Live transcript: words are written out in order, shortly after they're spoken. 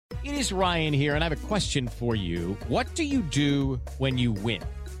It is Ryan here, and I have a question for you. What do you do when you win?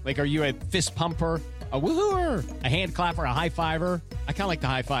 Like, are you a fist pumper, a woo-hooer, a hand clapper, a high fiver? I kind of like the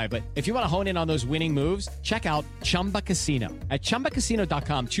high five, but if you want to hone in on those winning moves, check out Chumba Casino. At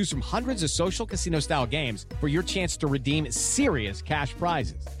ChumbaCasino.com, choose from hundreds of social casino-style games for your chance to redeem serious cash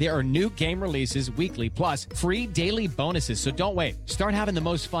prizes. There are new game releases weekly, plus free daily bonuses. So don't wait. Start having the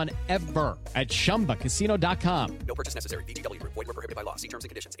most fun ever at ChumbaCasino.com. No purchase necessary. VGW Group. Void where prohibited by law. See terms and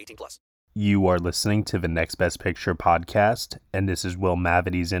conditions. 18+. You are listening to the Next Best Picture podcast, and this is Will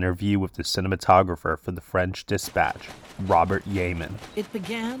Mavity's interview with the cinematographer for The French Dispatch, Robert Yeoman. It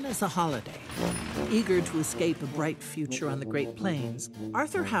began as a holiday. Eager to escape a bright future on the Great Plains,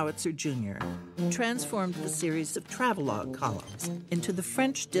 Arthur Howitzer Jr. transformed the series of travelogue columns into The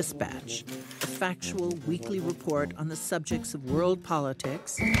French Dispatch, a factual weekly report on the subjects of world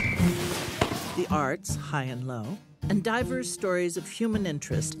politics, the arts, high and low, and diverse stories of human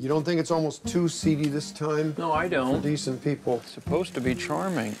interest. You don't think it's almost too seedy this time? No, I don't. For decent people. It's supposed to be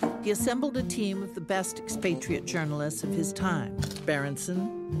charming. He assembled a team of the best expatriate journalists of his time: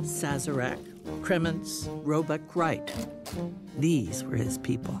 Berenson, Sazerac, Kremens, Roebuck Wright. These were his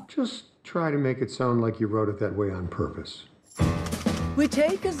people. Just try to make it sound like you wrote it that way on purpose. We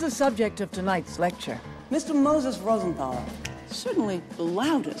take as the subject of tonight's lecture Mr. Moses Rosenthaler, certainly the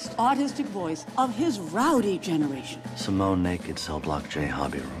loudest artistic voice of his rowdy generation. Simone Naked Cell Block J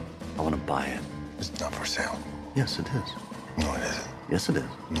Hobby Room. I want to buy it. It's not for sale. Yes, it is. No, it isn't. Yes, it is.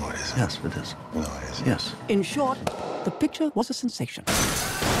 No, it isn't. Yes, it is. No, it isn't. Yes. In short, the picture was a sensation.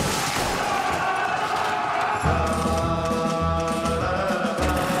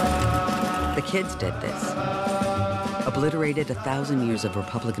 The kids did this. Obliterated 1,000 years of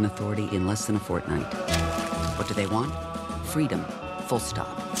Republican authority in less than a fortnight. What do they want? Freedom. Full stop.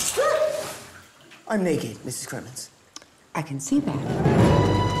 I'm naked, Mrs. Kremens. I can see that.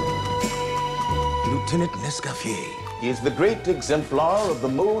 Lieutenant Nescaffier is the great exemplar of the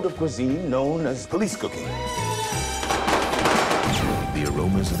mode of cuisine known as police cooking. The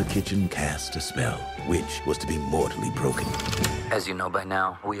aromas of the kitchen cast a spell, which was to be mortally broken. As you know by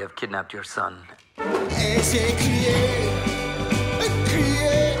now, we have kidnapped your son.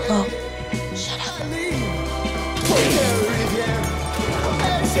 Oh, shut up.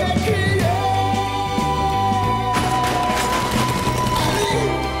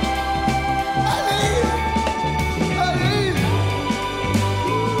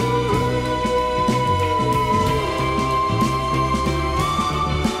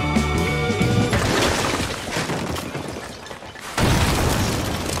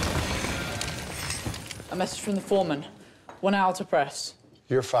 A message from the foreman. 1 hour to press.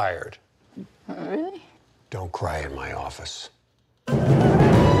 You're fired. Really? Don't cry in my office.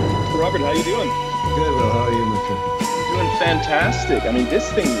 Robert, how you doing? Good, Will. How are you, my friend? Doing fantastic. I mean,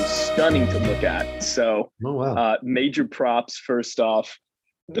 this thing is stunning to look at. So, oh, wow. Major props, first off.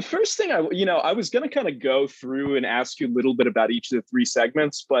 The first thing I was going to kind of go through and ask you a little bit about each of the three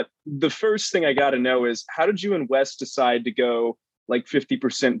segments, but the first thing I got to know is, how did you and Wes decide to go like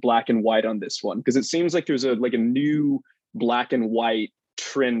 50% black and white on this one? Because it seems like there's a new black and white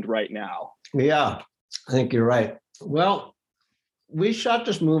trend right now. Yeah, I think you're right. Well, we shot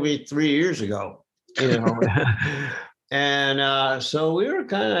this movie 3 years ago, and so we were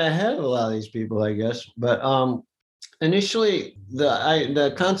kind of ahead of a lot of these people, I guess. But initially,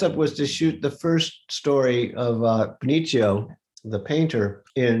 the concept was to shoot the first story of Benicio, the painter,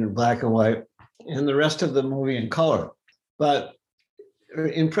 in black and white, and the rest of the movie in color. But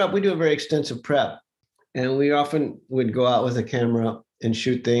in prep, we do a very extensive prep, and we often would go out with a camera and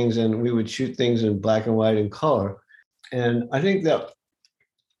shoot things, and we would shoot things in black and white and color. And I think that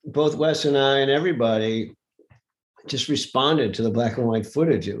both Wes and I and everybody just responded to the black and white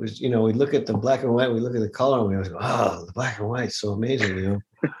footage. It was, we look at the black and white, we look at the color, and we always go, oh, the black and white, so amazing,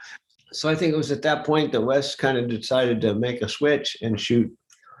 So I think it was at that point that Wes kind of decided to make a switch and shoot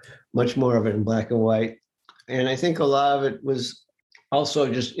much more of it in black and white. And I think a lot of it was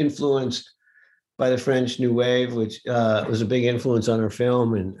also just influenced by the French New Wave, which was a big influence on our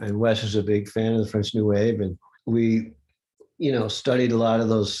film. And Wes is a big fan of the French New Wave. And we, studied a lot of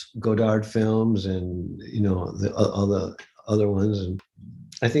those Godard films and, all the other ones. And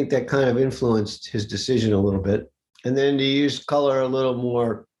I think that kind of influenced his decision a little bit. And then to use color a little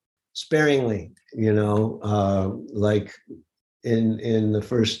more sparingly, like in the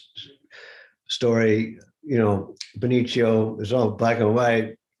first story, Benicio is all black and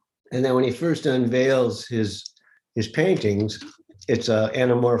white. And then when he first unveils his paintings, it's a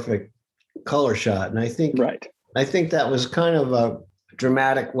anamorphic color shot. And I think that was kind of a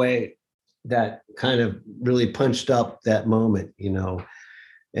dramatic way that kind of really punched up that moment,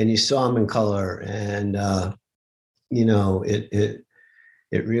 and you saw them in color, and you know, it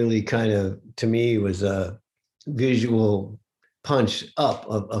really kind of, to me, was a visual punch up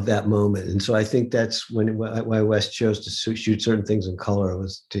of that moment. And so I think that's why Wes chose to shoot certain things in color,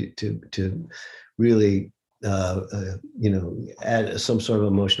 was to really you know, add some sort of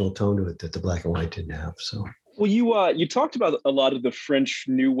emotional tone to it that the black and white didn't have. So, well, you talked about a lot of the French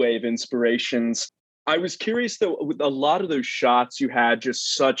New Wave inspirations. I was curious though, with a lot of those shots, you had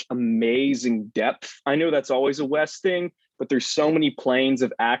just such amazing depth. I know that's always a Wes thing, but there's so many planes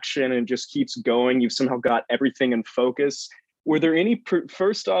of action and just keeps going. You've somehow got everything in focus. Were there any,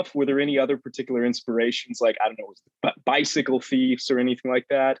 first off, were there any other particular inspirations, like, I don't know, Bicycle Thieves or anything like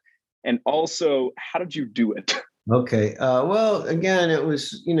that? And also, how did you do it? Okay. Well, again, it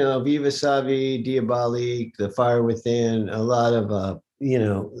was, you know, Viva Savi, Diabolique, The Fire Within, a lot of, you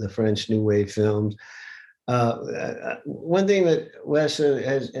know, the French New Wave films. One thing that Wes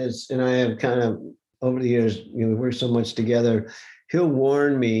has and I have kind of, over the years, you know, we worked so much together, he'll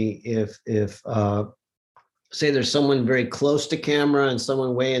warn me if say there's someone very close to camera and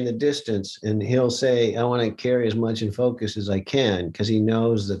someone way in the distance, and he'll say, I want to carry as much in focus as I can, because he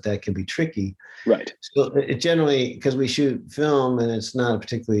knows that can be tricky. Right. So it generally, because we shoot film and it's not a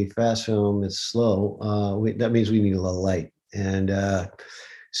particularly fast film, it's slow. That means we need a lot of light. And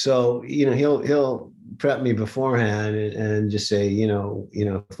so, you know, he'll prep me beforehand and just say, you know,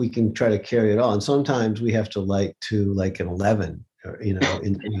 if we can try to carry it all. And sometimes we have to light to like an 11, or, you know,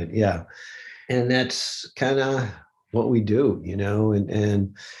 yeah. And that's kind of what we do, you know,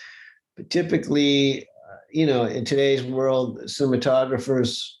 and typically, you know, in today's world,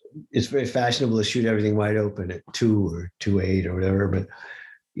 cinematographers, it's very fashionable to shoot everything wide open at 2 or 2.8 or whatever. But,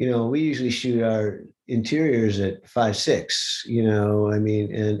 you know, we usually shoot our interiors at 5.6, you know, I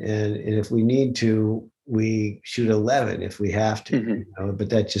mean, and if we need to, we shoot 11 if we have to, you know, but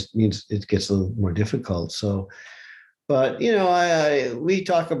that just means it gets a little more difficult. So, but, you know, we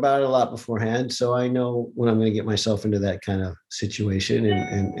talk about it a lot beforehand, so I know when I'm going to get myself into that kind of situation,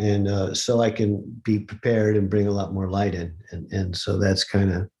 and so I can be prepared and bring a lot more light in, and so that's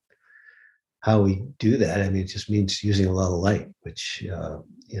kind of how we do that. I mean, it just means using a lot of light, which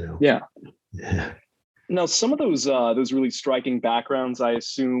you know. Yeah. Now, some of those really striking backgrounds, I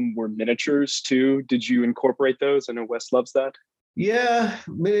assume, were miniatures too. Did you incorporate those? I know Wes loves that. Yeah,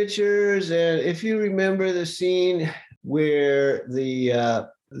 miniatures, and if you remember the scene where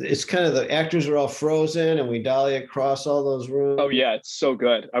it's kind of the actors are all frozen and we dolly across all those rooms. Oh yeah, it's so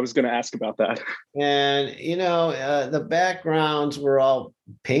good. I was going to ask about that. And, you know, the backgrounds were all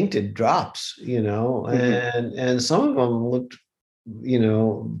painted drops, you know, and some of them looked, you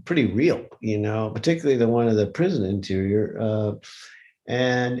know, pretty real, you know, particularly the one of the prison interior.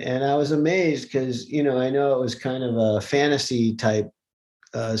 And I was amazed because, you know it was kind of a fantasy type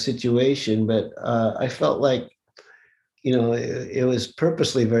situation, but I felt like, you know, it was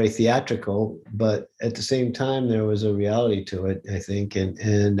purposely very theatrical, but at the same time, there was a reality to it, I think.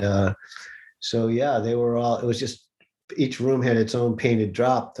 And so, yeah, they were all, it was just, each room had its own painted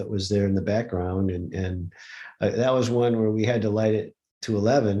drop that was there in the background. And that was one where we had to light it to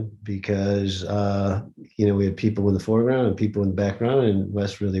 11 because, you know, we had people in the foreground and people in the background, and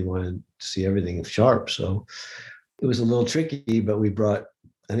Wes really wanted to see everything sharp. So it was a little tricky, but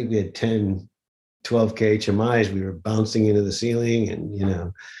I think we had 10 12K HMIs. We were bouncing into the ceiling and, you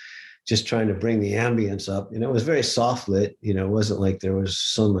know, just trying to bring the ambience up. And it was very soft lit, you know, it wasn't like there was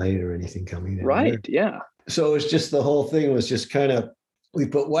sunlight or anything coming in. Right. There. Yeah. So it was just, the whole thing was just kind of, we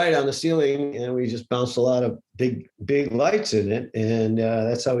put white on the ceiling and we just bounced a lot of big lights in it. And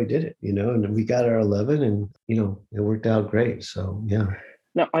that's how we did it, you know, and we got our 11 and, you know, it worked out great. So, yeah.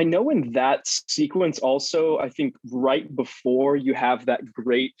 Now, I know in that sequence also, I think right before you have that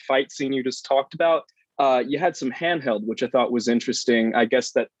great fight scene you just talked about, you had some handheld, which I thought was interesting. I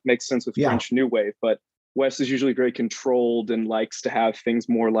guess that makes sense with French New Wave, but Wes is usually very controlled and likes to have things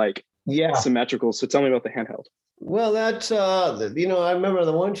more like symmetrical. So tell me about the handheld. Well, that's, you know, I remember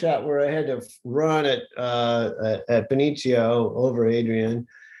the one shot where I had to run at Benicio over Adrian.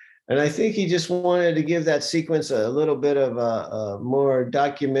 And I think he just wanted to give that sequence a little bit of a more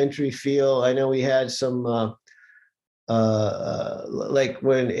documentary feel. I know we had some, like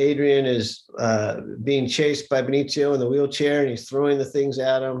when Adrian is being chased by Benicio in the wheelchair and he's throwing the things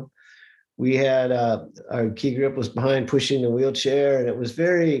at him. We had our key grip was behind pushing the wheelchair, and it was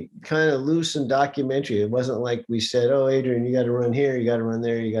very kind of loose and documentary. It wasn't like we said, oh, Adrian, you got to run here, you got to run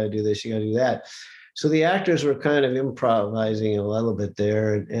there, you got to do this, you got to do that. So the actors were kind of improvising a little bit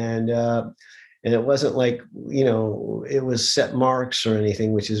there, and it wasn't like, you know, it was set marks or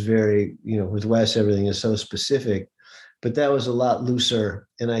anything, which is very, you know, with Wes, everything is so specific. but that was a lot looser.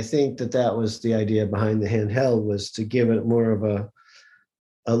 And I think that was the idea behind the handheld, was to give it more of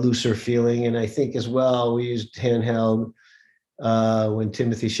a looser feeling. And I think as well, we used handheld when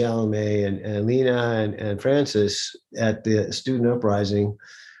Timothy Chalamet and Lena and Francis at the student uprising.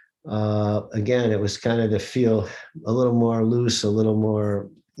 Again, it was kind of to feel a little more loose, a little more,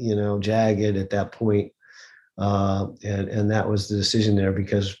 jagged at that point. And that was the decision there,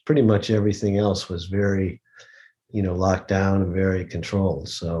 because pretty much everything else was very, locked down and very controlled.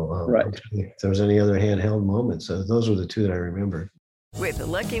 So right. If there was any other handheld moments, those were the two that I remembered. With the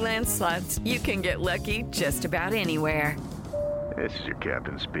Lucky Land Slots, you can get lucky just about anywhere. This is your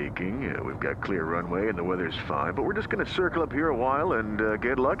captain speaking. We've got clear runway and the weather's fine, but we're just going to circle up here a while and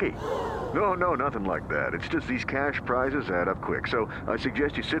get lucky. No, nothing like that. It's just these cash prizes add up quick. So I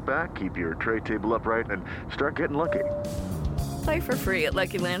suggest you sit back, keep your tray table upright, and start getting lucky. Play for free at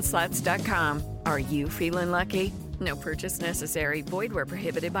LuckyLandSlots.com. Are you feeling lucky? No purchase necessary. Void where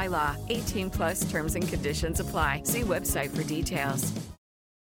prohibited by law. 18+ terms and conditions apply. See website for details.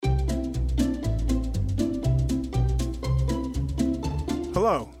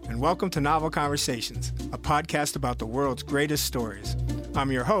 Hello, and welcome to Novel Conversations, a podcast about the world's greatest stories.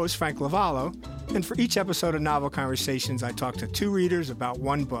 I'm your host, Frank Lavallo, and for each episode of Novel Conversations, I talk to two readers about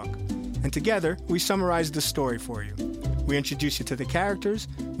one book. And together, we summarize the story for you. We introduce you to the characters,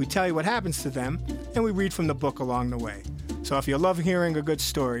 we tell you what happens to them, and we read from the book along the way. So if you love hearing a good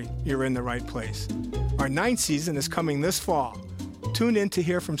story, you're in the right place. Our 9th season is coming this fall. Tune in to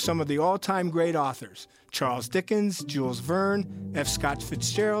hear from some of the all-time great authors, Charles Dickens, Jules Verne, F. Scott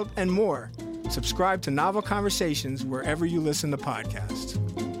Fitzgerald, and more. Subscribe to Novel Conversations wherever you listen to podcasts.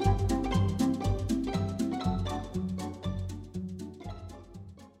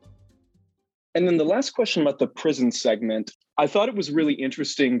 And then the last question about the prison segment, I thought it was really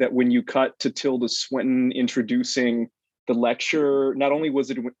interesting that when you cut to Tilda Swinton introducing the lecture, not only was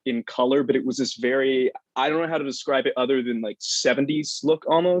it in color, but it was this very, I don't know how to describe it other than like 70s look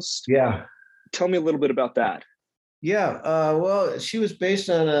almost. Yeah. Tell me a little bit about that. Yeah. Well, she was based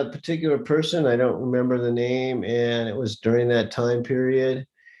on a particular person. I don't remember the name. And it was during that time period.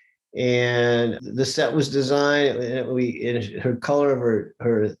 And the set was designed, her color of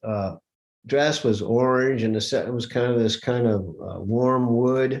her dress was orange, and the set was kind of this kind of warm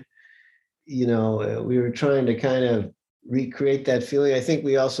wood. We were trying to kind of recreate that feeling. I think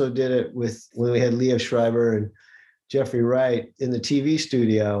we also did it when we had Leah Schreiber and Jeffrey Wright in the TV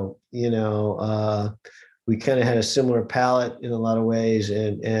studio. We kind of had a similar palette in a lot of ways,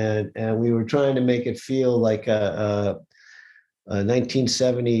 and we were trying to make it feel like a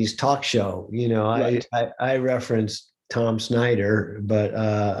 1970s talk show. Right. I referenced Tom Snyder, but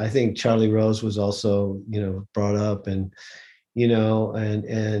I think Charlie Rose was also, brought up, and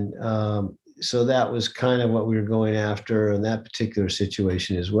so that was kind of what we were going after in that particular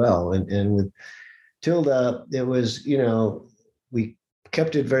situation as well. And with Tilda, it was, we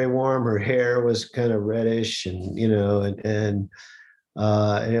kept it very warm. Her hair was kind of reddish, and and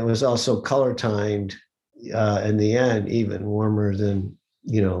it was also color timed in the end, even warmer than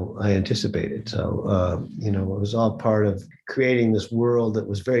I anticipated. So, it was all part of creating this world that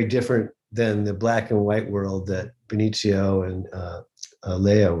was very different than the black and white world that Benicio and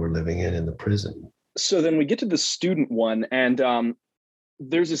Leia were living in the prison. So then we get to the student one, and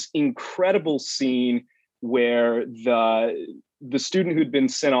there's this incredible scene where the student who'd been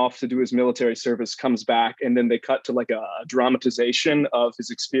sent off to do his military service comes back, and then they cut to like a dramatization of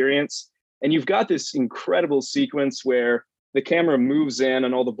his experience. And you've got this incredible sequence where the camera moves in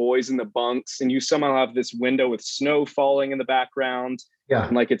on all the boys in the bunks, and you somehow have this window with snow falling in the background. Yeah.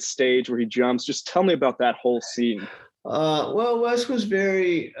 And like it's staged where he jumps. Just tell me about that whole scene. Well, Wes was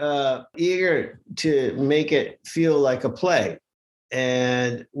very eager to make it feel like a play.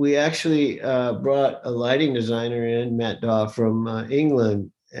 And we actually brought a lighting designer in, Matt Daw from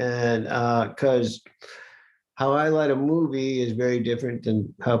England. And because how I light a movie is very different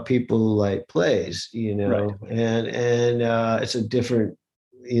than how people light plays, Right. and it's a different,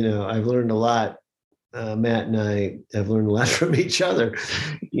 I've learned a lot. Matt and I have learned a lot from each other,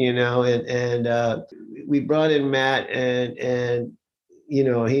 and we brought in Matt, and he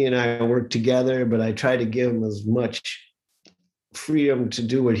and I worked together, but I tried to give him as much freedom to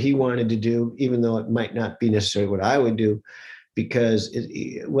do what he wanted to do, even though it might not be necessarily what I would do, because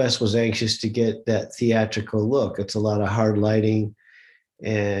Wes was anxious to get that theatrical look. It's a lot of hard lighting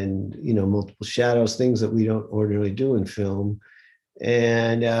and, multiple shadows, things that we don't ordinarily do in film.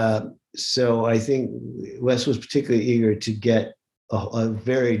 And so I think Wes was particularly eager to get a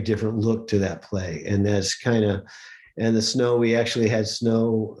very different look to that play. And that's and the snow, we actually had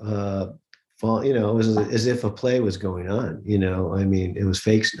snow fall, it was as if a play was going on, I mean, it was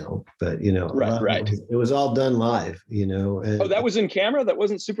fake snow, but Right. it was all done live, Oh, that was in camera? That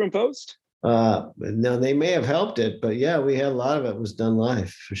wasn't superimposed? No, they may have helped it, but yeah, we had a lot of it was done live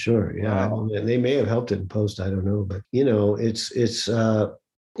for sure. Yeah. Wow. I mean, they may have helped it in post. I don't know, but it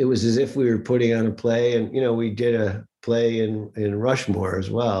was as if we were putting on a play, and we did a play in Rushmore as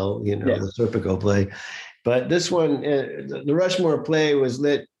well, the Serpico play. But this one, the Rushmore play was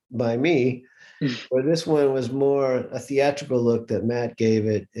lit by me, where this one was more a theatrical look that Matt gave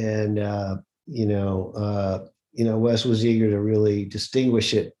it, and Wes was eager to really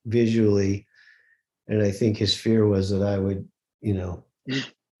distinguish it visually, and I think his fear was that I would,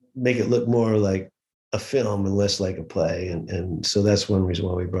 make it look more like a film and less like a play, and so that's one reason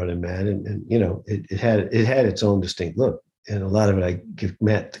why we brought in Matt, and it had its own distinct look. And a lot of it, I give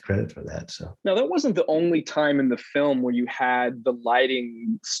Matt the credit for that. So now, that wasn't the only time in the film where you had the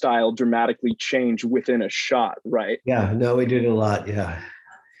lighting style dramatically change within a shot, right? Yeah, no, we did a lot. Yeah.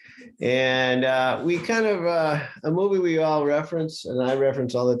 And we kind of, a movie we all reference, and I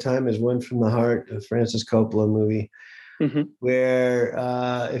reference all the time, is One from the Heart, a Francis Coppola movie, where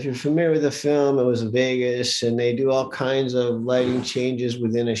if you're familiar with the film, it was in Vegas, and they do all kinds of lighting changes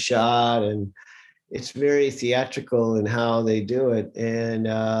within a shot, and it's very theatrical in how they do it. And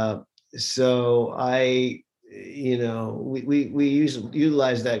so we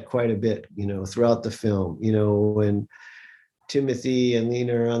utilize that quite a bit, throughout the film, when Timothy and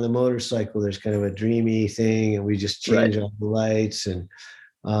Lena are on the motorcycle, there's kind of a dreamy thing, and we just change all the lights. And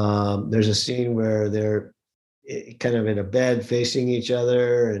there's a scene where they're kind of in a bed facing each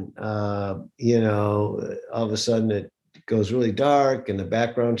other, and all of a sudden it goes really dark and the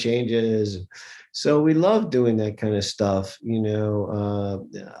background changes. So we love doing that kind of stuff.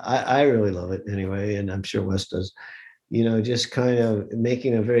 I really love it anyway, and I'm sure Wes does. Just kind of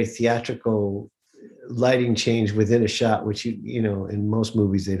making a very theatrical lighting change within a shot, which in most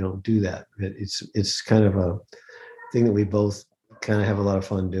movies they don't do that. It's kind of a thing that we both kind of have a lot of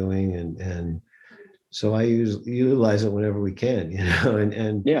fun doing, and so I utilize it whenever we can,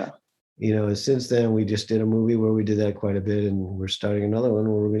 and yeah. And since then we just did a movie where we did that quite a bit, and we're starting another one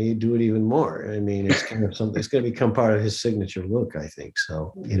where we're going to do it even more. I mean, it's kind of something, it's going to become part of his signature look, I think.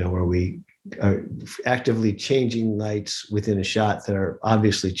 So, where we are actively changing lights within a shot that are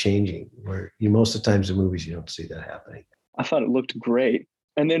obviously changing, where most of the times in movies, you don't see that happening. I thought it looked great.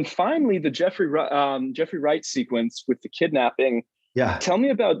 And then finally, the Jeffrey Wright sequence with the kidnapping. Yeah. Tell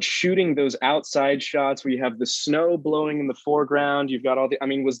me about shooting those outside shots where you have the snow blowing in the foreground. You've got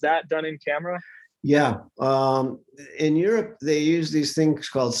was that done in camera? Yeah. In Europe, they use these things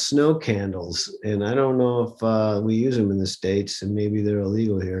called snow candles. And I don't know if we use them in the States, and maybe they're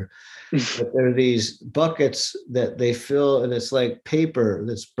illegal here. But there are these buckets that they fill, and it's like paper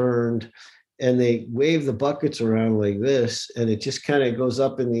that's burned. And they wave the buckets around like this, and it just kind of goes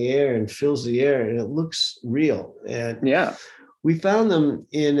up in the air and fills the air, and it looks real. And yeah. We found them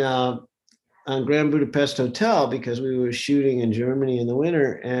on Grand Budapest Hotel because we were shooting in Germany in the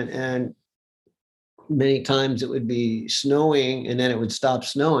winter, and many times it would be snowing and then it would stop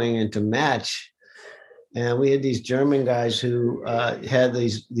snowing, and to match. And we had these German guys who had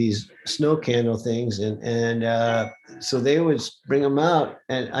these snow candle things, and so they would bring them out.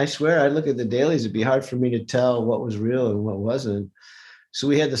 And I swear, I look at the dailies, it'd be hard for me to tell what was real and what wasn't. So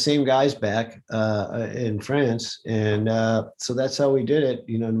we had the same guys back in France. And so that's how we did it,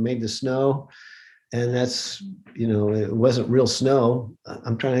 made the snow. And that's, it wasn't real snow.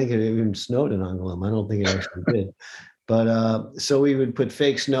 I'm trying to think if it even snowed in Angoulême. I don't think it actually did. But so we would put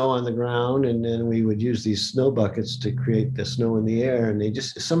fake snow on the ground, and then we would use these snow buckets to create the snow in the air. And they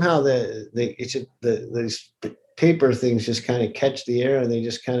just somehow these paper things just kind of catch the air, and they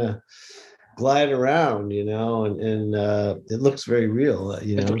just kind of glide around, and it looks very real.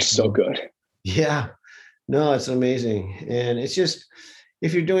 It looks so good. Yeah, no, it's amazing. And it's just,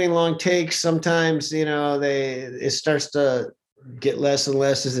 if you're doing long takes, sometimes it starts to get less and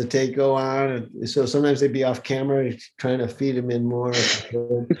less as the take go on, and so sometimes they'd be off camera trying to feed them in more.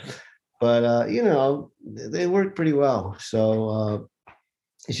 But they work pretty well. So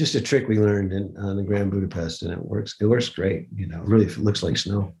it's just a trick we learned on the Grand Budapest, and it works great. Really, it looks like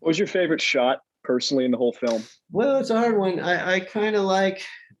snow. What was your favorite shot personally in the whole film? Well, it's a hard one. I kind of like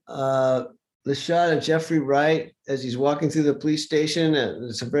the shot of Jeffrey Wright as he's walking through the police station.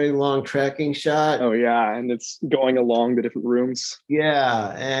 It's a very long tracking shot. Oh yeah, and it's going along the different rooms.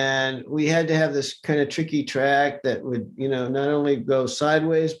 Yeah, and we had to have this kind of tricky track that would, not only go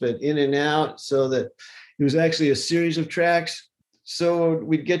sideways but in and out, so that it was actually a series of tracks. So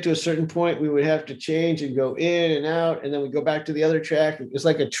we'd get to a certain point, we would have to change and go in and out, and then we'd go back to the other track. It was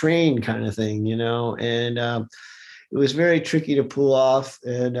like a train kind of thing, and it was very tricky to pull off.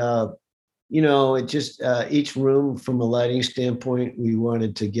 And, it just each room from a lighting standpoint, we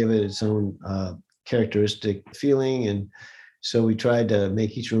wanted to give it its own characteristic feeling. And so we tried to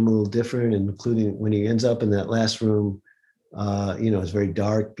make each room a little different, including when he ends up in that last room, it's very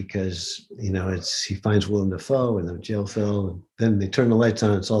dark because, he finds Willem Dafoe in the jail cell, and then they turn the lights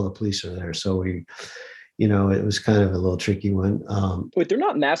on. It's all the police are there. So it was kind of a little tricky one. Wait, they're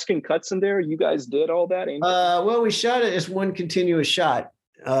not masking cuts in there? You guys did all that? Well, we shot it as one continuous shot.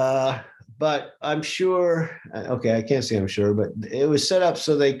 But I'm sure, okay, I can't say I'm sure, but it was set up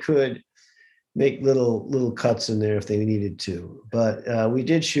so they could make little cuts in there if they needed to. But we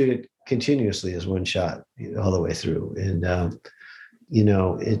did shoot it continuously as one shot all the way through. And,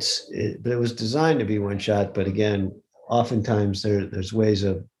 but it was designed to be one shot. But again, oftentimes there's ways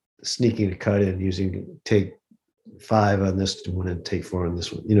of sneaking a cut in using take 5 on this one and take 4 on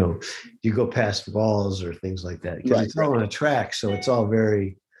this one. You go past walls or things like that because it's all on a track. So it's all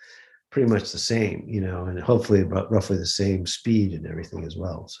pretty much the same, and hopefully about roughly the same speed and everything as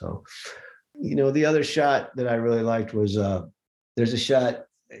well. So, the other shot that I really liked was there's a shot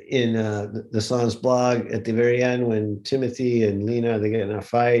in the Sans blog at the very end when Timothy and Lena, they get in a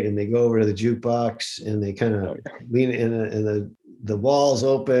fight and they go over to the jukebox and they kind of lean in and the walls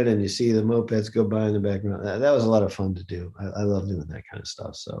open and you see the mopeds go by in the background. That was a lot of fun to do. I love doing that kind of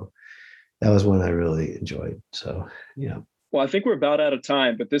stuff. So that was one I really enjoyed. So, yeah. Well, I think we're about out of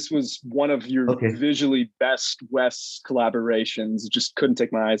time, but this was one of your visually best Wes collaborations. Just couldn't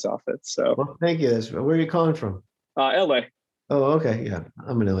take my eyes off it. So, well, thank you. Where are you calling from? LA. Oh, okay. Yeah,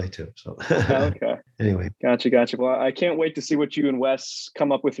 I'm in LA too. So, okay. Anyway, gotcha. Well, I can't wait to see what you and Wes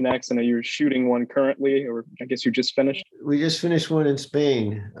come up with next. I know you're shooting one currently, or I guess you just finished. We just finished one in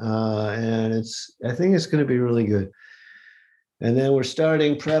Spain, and I think it's going to be really good. And then we're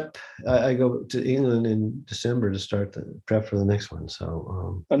starting prep. I go to England in December to start the prep for the next one.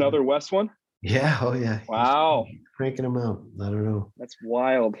 So another Wes one? Yeah. Oh, yeah. Wow. He's cranking them out. I don't know. That's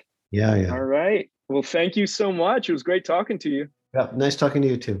wild. Yeah. All right. Well, thank you so much. It was great talking to you. Yeah. Nice talking to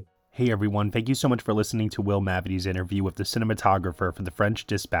you too. Hey everyone, thank you so much for listening to Will Mavity's interview with the cinematographer for The French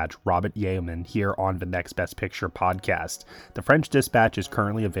Dispatch, Robert Yeoman, here on the Next Best Picture podcast. The French Dispatch is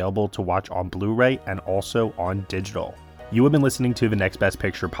currently available to watch on Blu-ray and also on digital. You have been listening to the Next Best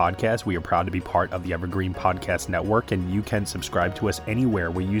Picture podcast. We are proud to be part of the Evergreen Podcast Network, and you can subscribe to us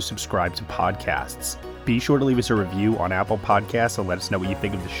anywhere where you subscribe to podcasts. Be sure to leave us a review on Apple Podcasts and let us know what you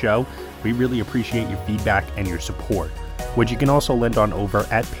think of the show. We really appreciate your feedback and your support, which you can also lend on over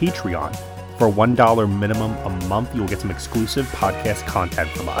at Patreon. For $1 minimum a month, you will get some exclusive podcast content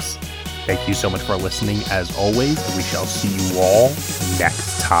from us. Thank you so much for listening as always, and we shall see you all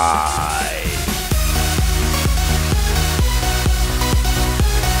next time.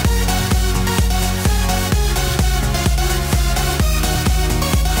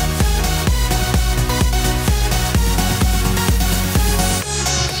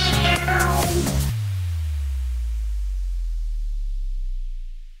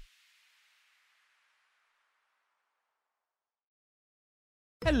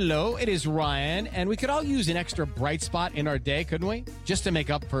 Hello, it is Ryan, and we could all use an extra bright spot in our day, couldn't we? Just to make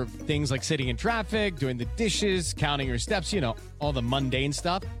up for things like sitting in traffic, doing the dishes, counting your steps, all the mundane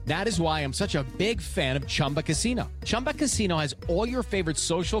stuff. That is why I'm such a big fan of Chumba Casino. Chumba Casino has all your favorite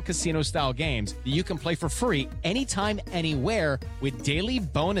social casino-style games that you can play for free anytime, anywhere with daily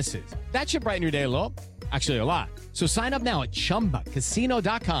bonuses. That should brighten your day a little. Actually, a lot. So sign up now at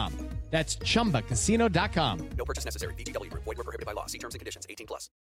ChumbaCasino.com. That's ChumbaCasino.com. No purchase necessary. VGW Group. Void where prohibited by law. See terms and conditions. 18+.